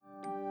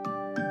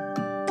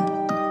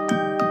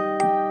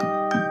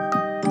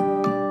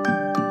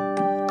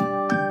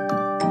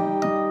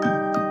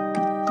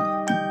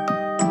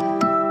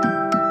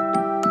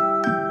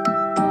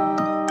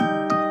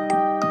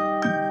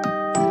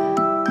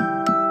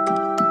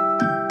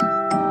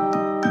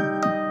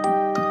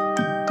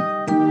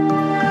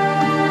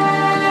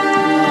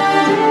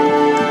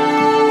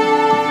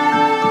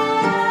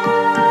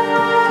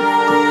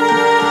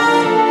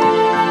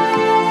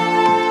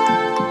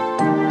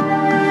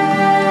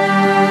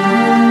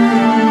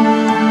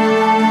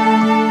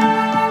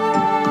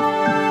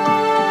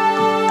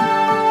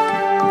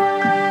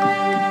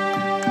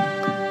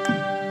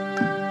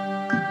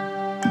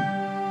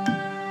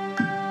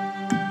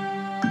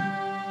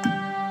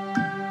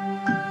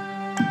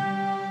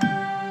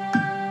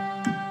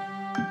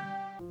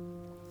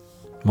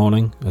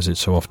Morning, as it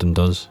so often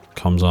does,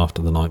 comes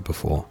after the night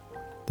before.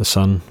 The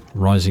sun,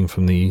 rising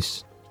from the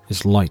east,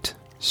 is light,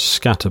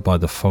 scattered by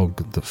the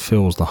fog that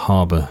fills the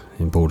harbour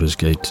in Baldur's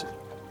Gate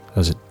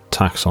as it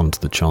tacks onto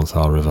the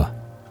Chanthar River.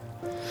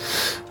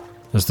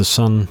 As the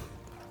sun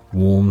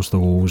warms the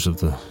walls of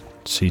the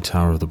sea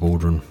tower of the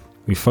Baldron,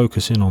 we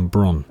focus in on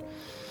Bronn,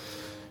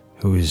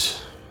 who is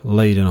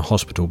laid in a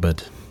hospital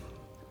bed,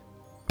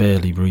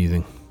 barely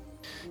breathing.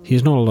 He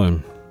is not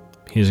alone.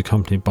 He is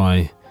accompanied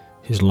by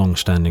his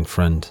long-standing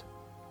friend,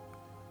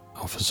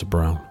 Officer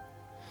Brown.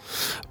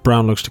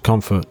 Brown looks to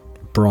comfort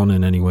Bronn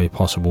in any way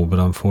possible, but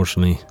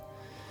unfortunately,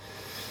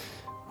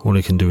 all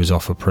he can do is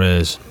offer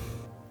prayers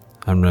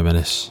and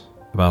reminisce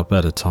about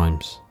better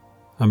times,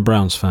 and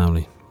Brown's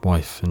family,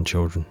 wife and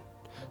children,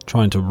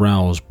 trying to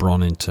rouse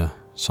Bronn into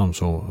some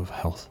sort of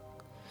health.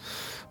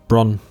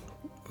 Bronn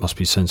must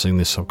be sensing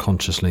this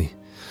subconsciously,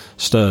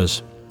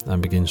 stirs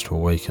and begins to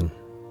awaken.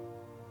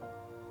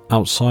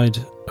 Outside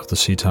of the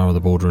sea tower of the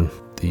Baldron,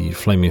 the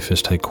Flaming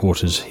Fist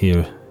headquarters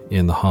here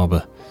in the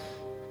harbour,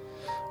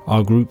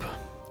 our group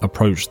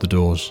approached the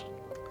doors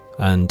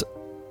and,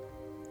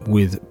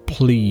 with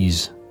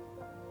pleas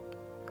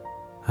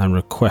and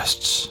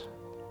requests,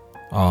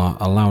 are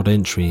allowed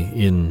entry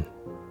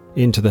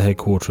into the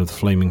headquarters of the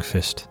Flaming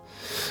Fist,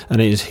 and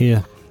it is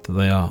here that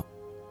they are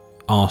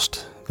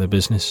asked their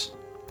business,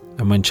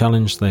 and when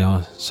challenged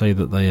they say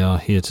that they are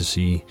here to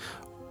see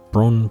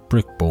Bronn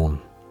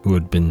Brickborn, who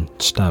had been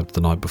stabbed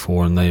the night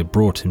before, and they had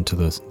brought him to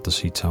the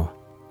sea tower.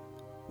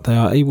 They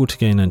are able to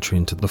gain entry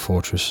into the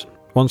fortress.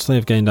 Once they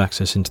have gained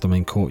access into the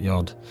main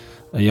courtyard,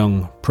 a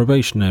young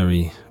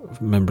probationary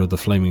member of the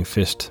Flaming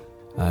Fist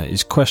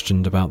is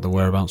questioned about the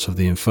whereabouts of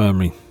the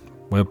infirmary,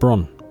 where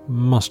Bronn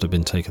must have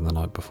been taken the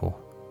night before.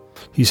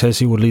 He says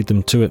he will lead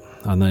them to it,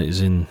 and that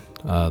is in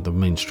the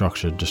main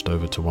structure just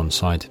over to one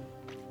side.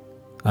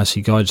 As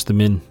he guides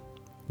them in,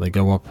 they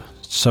go up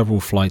several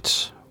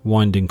flights,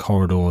 winding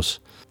corridors.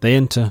 They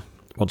enter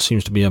what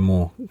seems to be a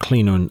more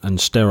cleaner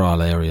and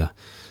sterile area.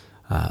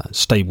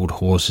 Stabled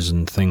horses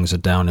and things are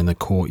down in the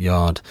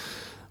courtyard.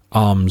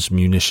 Arms,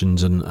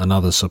 munitions and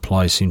other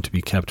supplies seem to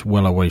be kept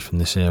well away from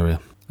this area.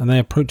 And they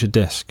approach a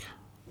desk,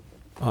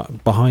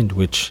 behind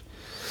which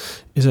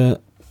is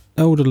a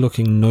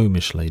elder-looking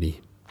gnomish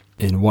lady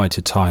in white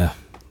attire,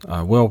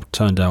 well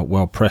turned out,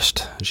 well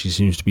pressed. She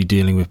seems to be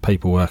dealing with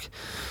paperwork,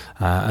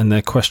 and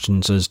their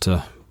questions as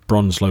to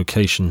Bronn's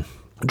location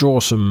draw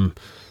some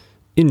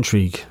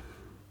intrigue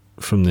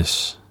from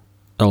this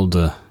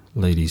elder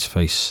lady's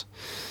face.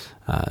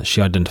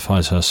 She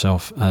identifies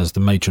herself as the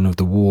matron of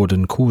the ward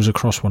and calls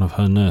across one of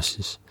her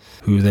nurses,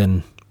 who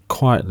then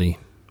quietly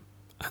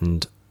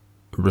and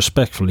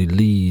respectfully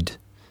lead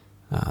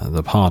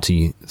the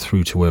party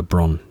through to where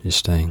Bronn is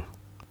staying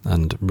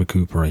and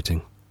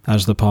recuperating.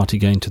 As the party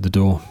gain to the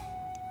door,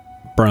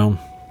 Brown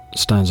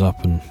stands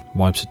up and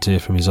wipes a tear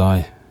from his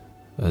eye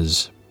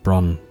as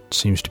Bronn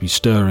seems to be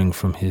stirring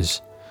from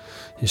his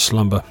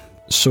slumber,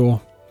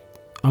 sore,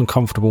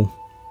 uncomfortable,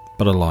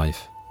 but alive,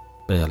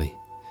 barely.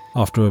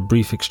 After a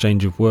brief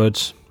exchange of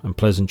words and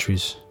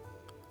pleasantries,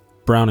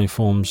 Brown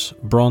informs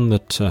Bronn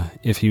that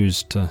if he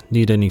was to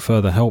need any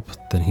further help,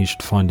 then he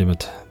should find him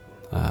at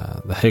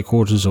the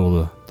headquarters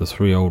or the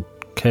three old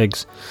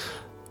kegs,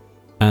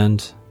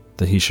 and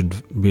that he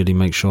should really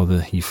make sure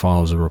that he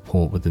files a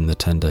report within the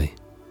 10-day.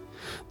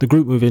 The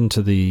group move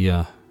into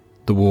the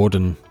ward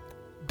and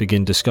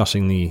begin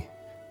discussing the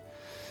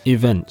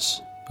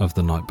events of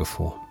the night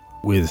before,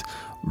 with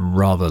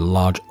rather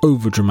large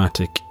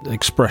overdramatic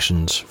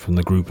expressions from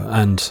the group,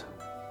 and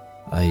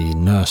a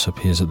nurse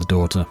appears at the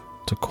door to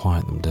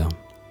quiet them down.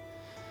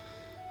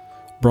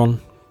 Bronn,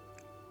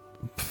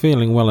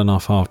 feeling well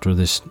enough after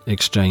this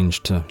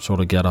exchange to sort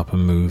of get up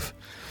and move,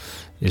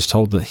 is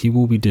told that he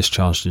will be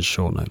discharged at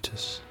short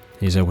notice.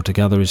 He is able to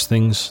gather his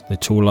things, they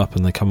tool up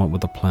and they come up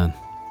with a plan.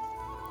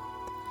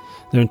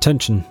 Their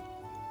intention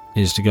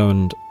is to go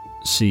and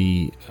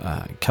see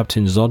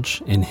Captain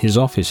Zodge in his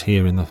office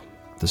here in the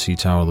sea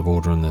tower of the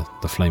Border and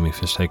the Flaming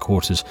Fist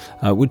headquarters,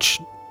 which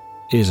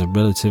is a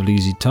relatively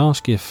easy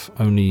task if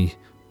only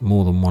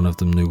more than one of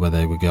them knew where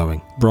they were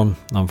going. Bronn,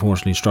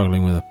 unfortunately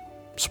struggling with a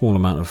small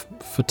amount of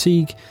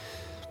fatigue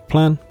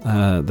plan,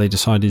 they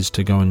decided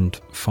to go and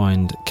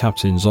find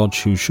Captain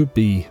Zodge, who should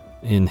be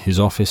in his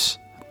office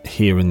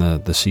here in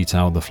the sea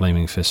tower, the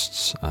Flaming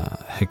Fist's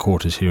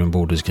headquarters here in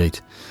Baldur's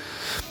Gate.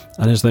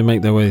 And as they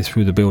make their way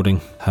through the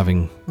building,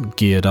 having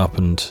geared up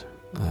and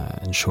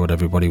ensured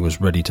everybody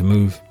was ready to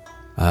move,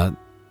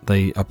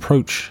 they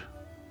approach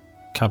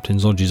Captain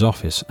Zodge's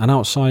office, and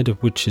outside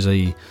of which is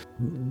a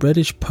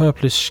reddish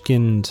purplish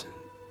skinned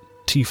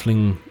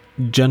tiefling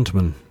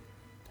gentleman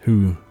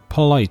who,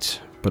 polite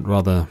but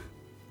rather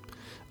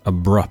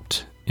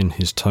abrupt in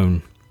his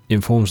tone,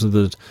 informs them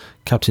that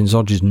Captain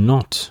Zodge is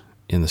not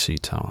in the sea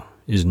tower,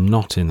 is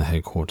not in the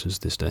headquarters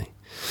this day.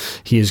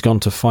 He has gone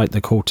to fight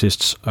the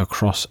cultists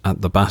across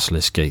at the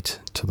Basilisk Gate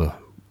to the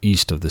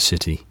east of the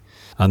city,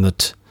 and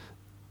that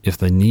if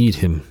they need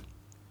him,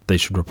 they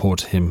should report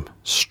to him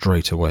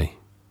straight away.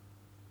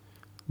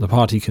 The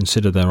party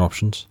consider their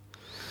options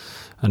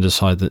and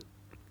decide that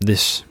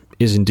This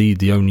is indeed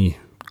the only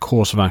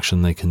course of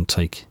action they can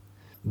take.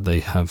 They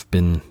have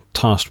been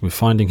tasked with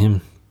finding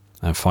him,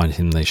 and find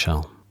him they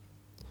shall.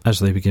 As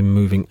they begin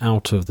moving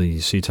out of the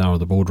sea tower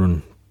of the border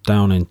and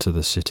down into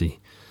the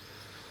city,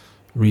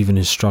 Revan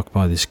is struck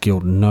by this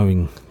guilt,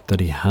 knowing that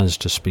he has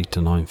to speak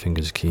to Nine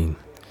Fingers Keen.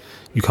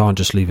 You can't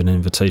just leave an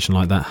invitation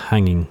like that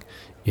hanging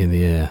in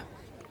the air.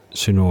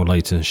 Sooner or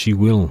later, she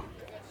will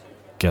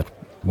get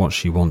what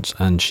she wants,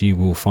 and she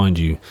will find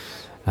you,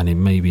 and it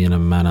may be in a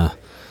manner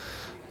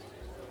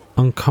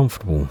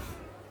uncomfortable,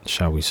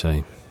 shall we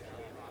say.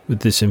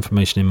 With this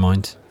information in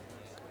mind,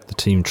 the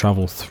team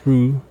travel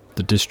through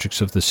the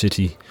districts of the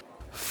city,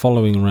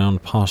 following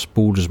around past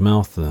Baldur's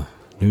Mouth, the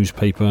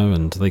newspaper,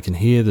 and they can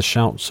hear the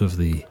shouts of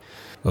the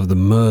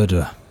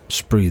murder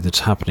spree that's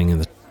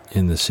happening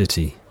in the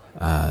city,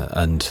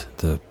 and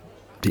the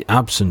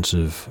absence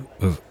of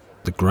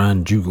the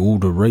Grand Duke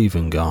Alder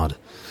Ravengard,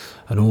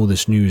 and all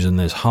this news, and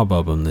there's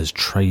hubbub, and there's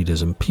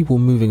traders and people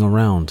moving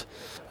around,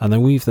 and they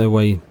weave their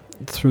way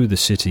through the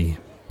city,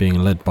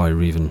 being led by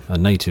Revan, a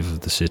native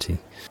of the city.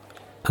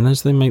 And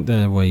as they make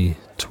their way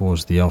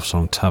towards the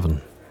Elfsong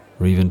Tavern,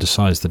 Revan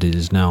decides that it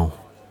is now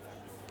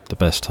the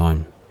best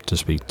time to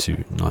speak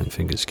to Nine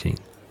Fingers Keen.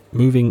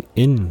 Moving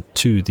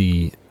into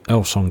the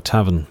Elfsong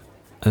Tavern,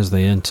 as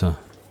they enter,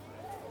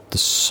 the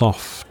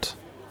soft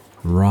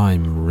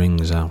rhyme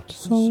rings out.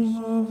 Song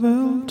of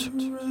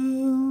Elturel,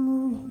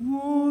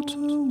 water,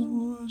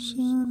 woods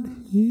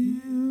and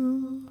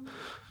hill.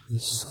 The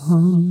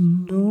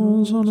sun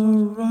dawns on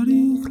a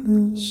ruddy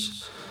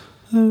cliffs,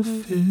 and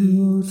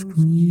fields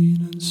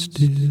green and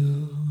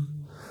still.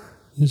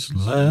 This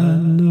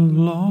land of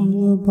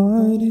long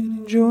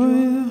abiding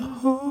joy,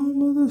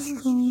 home of the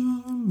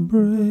strong and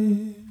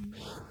brave,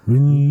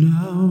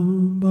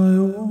 renowned by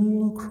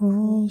all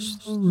across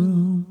the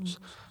realms,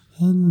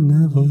 and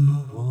never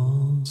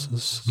once a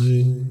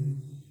slave.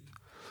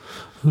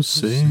 Who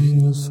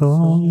sing a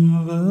song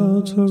of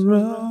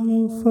Elturel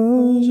when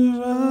foes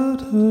are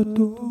at her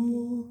door,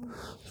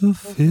 the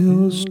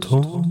fields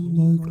torn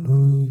by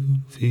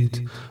cloven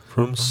feet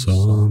from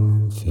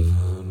some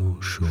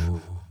infernal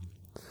shore.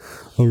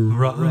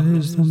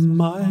 Arise, the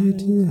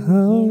mighty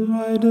hell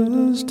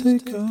riders,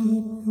 take up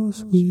your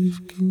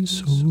swift-keen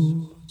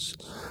swords,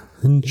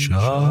 and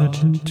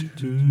charge into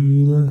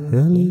the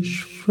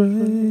hellish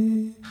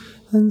fray,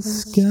 and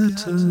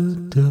scatter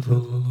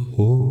devil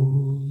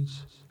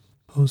hordes.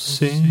 Oh,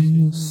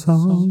 sing a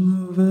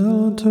song of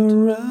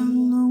Elturel,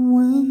 and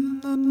when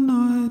the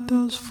night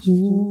does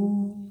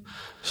fall,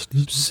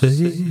 sleep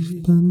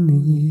safe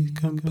beneath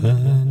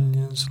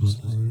companions'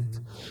 light,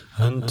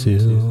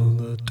 until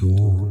the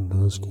dawn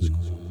does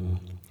glow.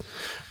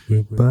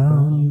 We're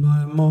bound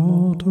by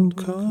mortal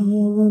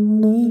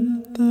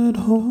covenant that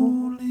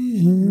wholly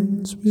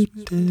ends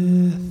with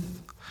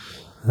death,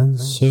 and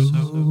so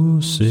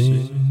we'll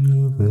sing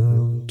of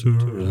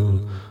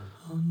Elturel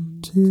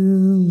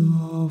until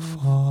our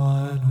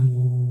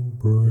final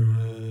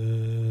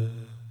breath.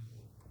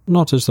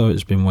 Not as though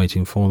it's been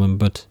waiting for them,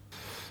 but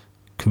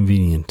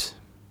convenient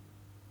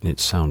in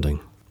its sounding.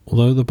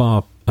 Although the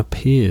bar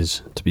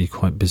appears to be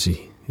quite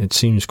busy, it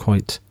seems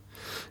quite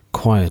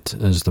quiet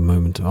as the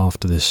moment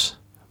after this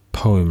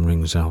poem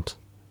rings out.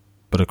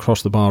 But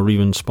across the bar,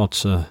 Revan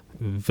spots a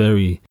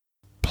very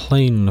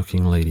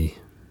plain-looking lady.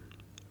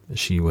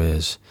 She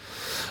wears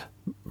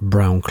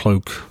brown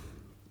cloak,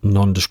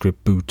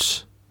 nondescript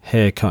boots,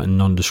 hair cut in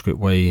nondescript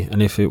way,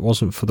 and if it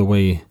wasn't for the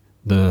way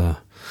the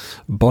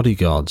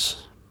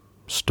bodyguards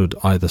stood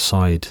either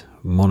side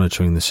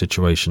monitoring the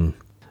situation,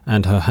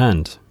 and her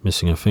hand,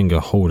 missing a finger,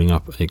 holding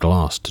up a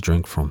glass to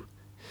drink from,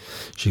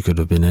 she could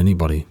have been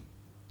anybody,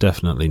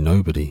 definitely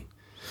nobody.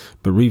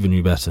 But Revan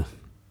knew better,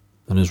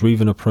 and as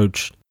Revan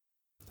approached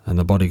and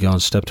the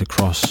bodyguard stepped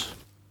across,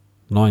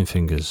 Nine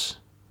Fingers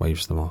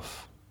waves them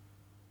off.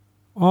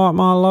 "Alright,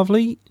 my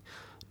lovely.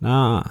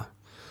 Now,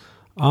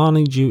 I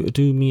need you to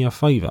do me a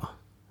favour.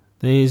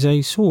 There's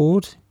a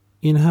sword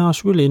in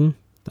House Rillin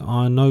that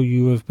I know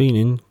you have been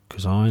in,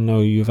 because I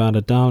know you've had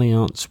a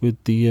dalliance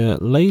with the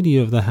lady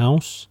of the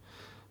house,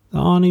 that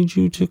I need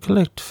you to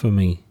collect for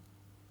me,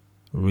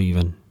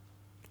 Revan.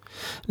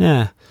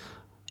 Now,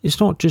 it's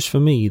not just for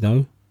me,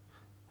 though.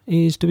 It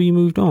is to be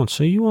moved on,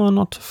 so you are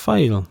not to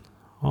fail,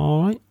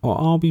 alright? Or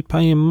I'll be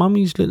paying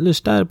Mummy's little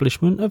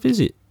establishment a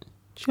visit.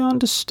 Do you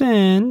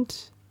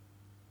understand?"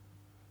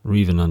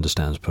 Revan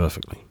understands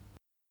perfectly.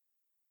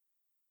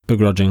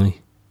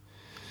 Begrudgingly,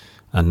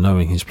 and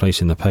knowing his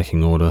place in the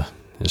pecking order,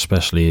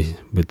 especially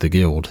with the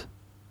guild,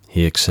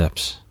 he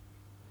accepts.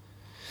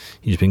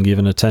 He's been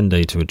given a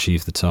 10-day to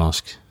achieve the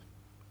task,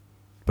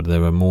 but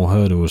there are more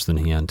hurdles than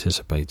he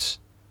anticipates,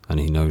 and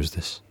he knows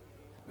this.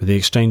 With the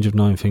exchange of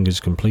Nine Fingers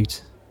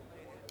complete,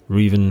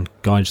 Revan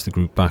guides the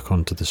group back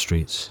onto the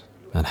streets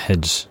and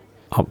heads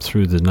up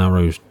through the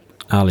narrow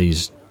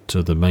alleys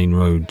to the main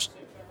roads.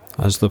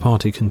 As the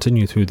party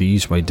continue through the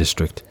Eastway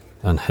district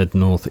and head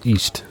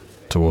northeast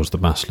towards the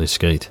Basilisk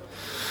Gate,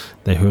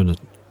 they heard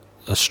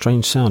a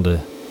strange sound,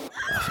 a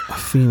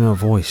female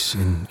voice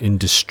in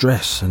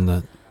distress, and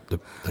the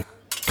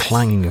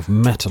clanging of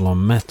metal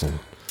on metal,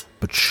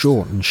 but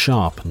short and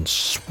sharp and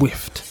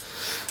swift.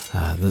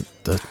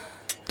 The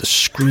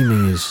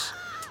screaming is,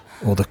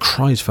 or the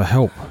cries for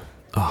help,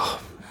 are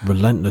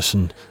relentless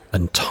and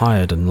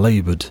tired and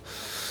laboured.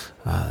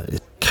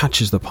 It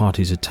catches the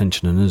party's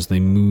attention, and as they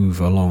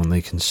move along,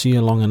 they can see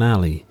along an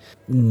alley,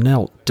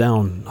 knelt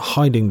down,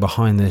 hiding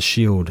behind their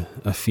shield,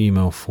 a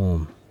female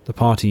form. The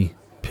party,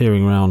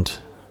 peering round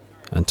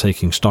and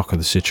taking stock of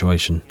the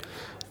situation,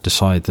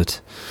 decide that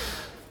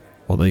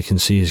what they can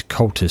see is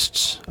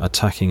cultists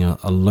attacking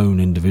a lone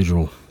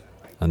individual,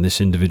 and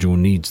this individual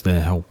needs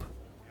their help.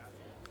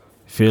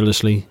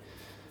 Fearlessly,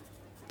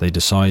 they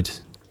decide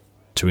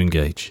to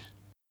engage.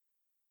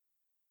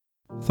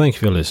 Thank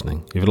you for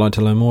listening. If you'd like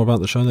to learn more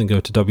about the show, then go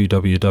to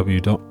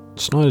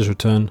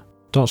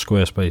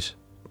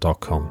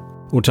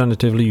www.snydersreturn.squarespace.com.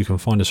 Alternatively, you can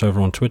find us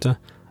over on Twitter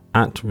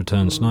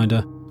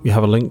 @ReturnSnyder. We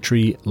have a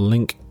Linktree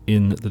link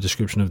in the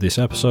description of this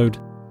episode.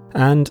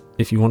 And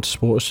if you want to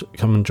support us,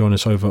 come and join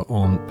us over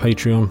on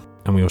Patreon,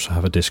 and we also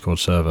have a Discord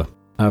server.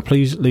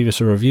 Please leave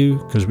us a review,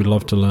 because we'd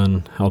love to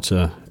learn how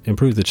to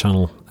improve the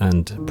channel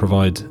and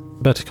provide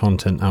better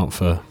content out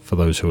for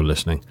those who are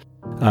listening.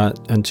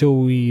 Until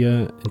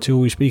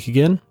we speak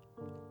again,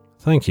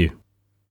 thank you.